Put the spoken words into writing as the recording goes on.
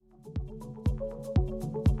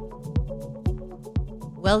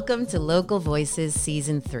Welcome to Local Voices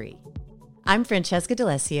Season 3. I'm Francesca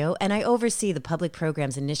D'Alessio, and I oversee the public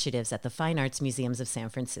programs initiatives at the Fine Arts Museums of San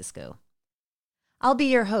Francisco. I'll be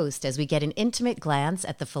your host as we get an intimate glance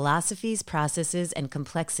at the philosophies, processes, and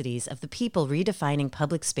complexities of the people redefining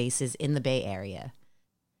public spaces in the Bay Area.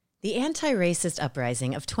 The anti-racist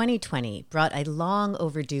uprising of 2020 brought a long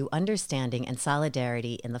overdue understanding and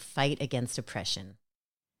solidarity in the fight against oppression.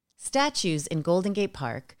 Statues in Golden Gate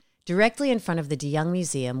Park, directly in front of the DeYoung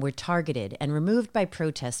Museum, were targeted and removed by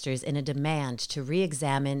protesters in a demand to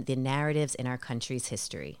re-examine the narratives in our country's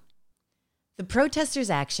history. The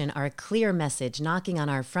protesters' action are a clear message knocking on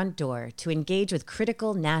our front door to engage with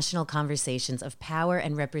critical national conversations of power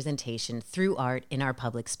and representation through art in our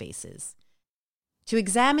public spaces. To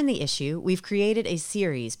examine the issue, we've created a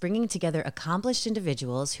series bringing together accomplished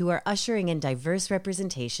individuals who are ushering in diverse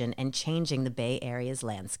representation and changing the Bay Area's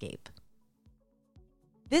landscape.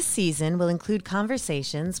 This season will include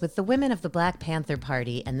conversations with the women of the Black Panther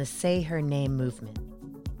Party and the Say Her Name movement,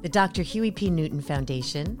 the Dr. Huey P. Newton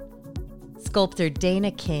Foundation, sculptor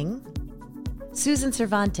Dana King, Susan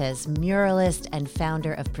Cervantes, muralist and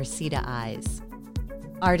founder of Persida Eyes,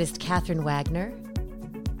 artist Catherine Wagner,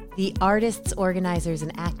 the artists, organizers,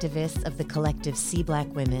 and activists of the collective See Black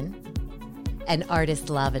Women, and artist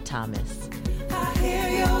Lava Thomas. I hear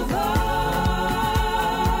your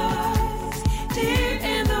voice deep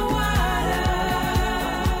in the water.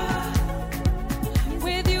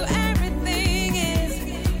 With you everything is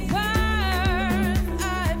worth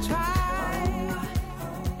a try.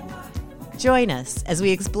 Join us as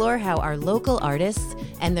we explore how our local artists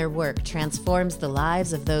and their work transforms the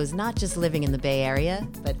lives of those not just living in the Bay Area,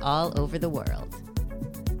 but all over the world.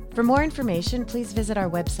 For more information, please visit our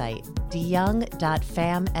website,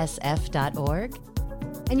 deyoung.famsf.org,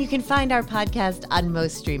 and you can find our podcast on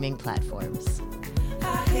most streaming platforms.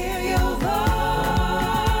 I hear your voice.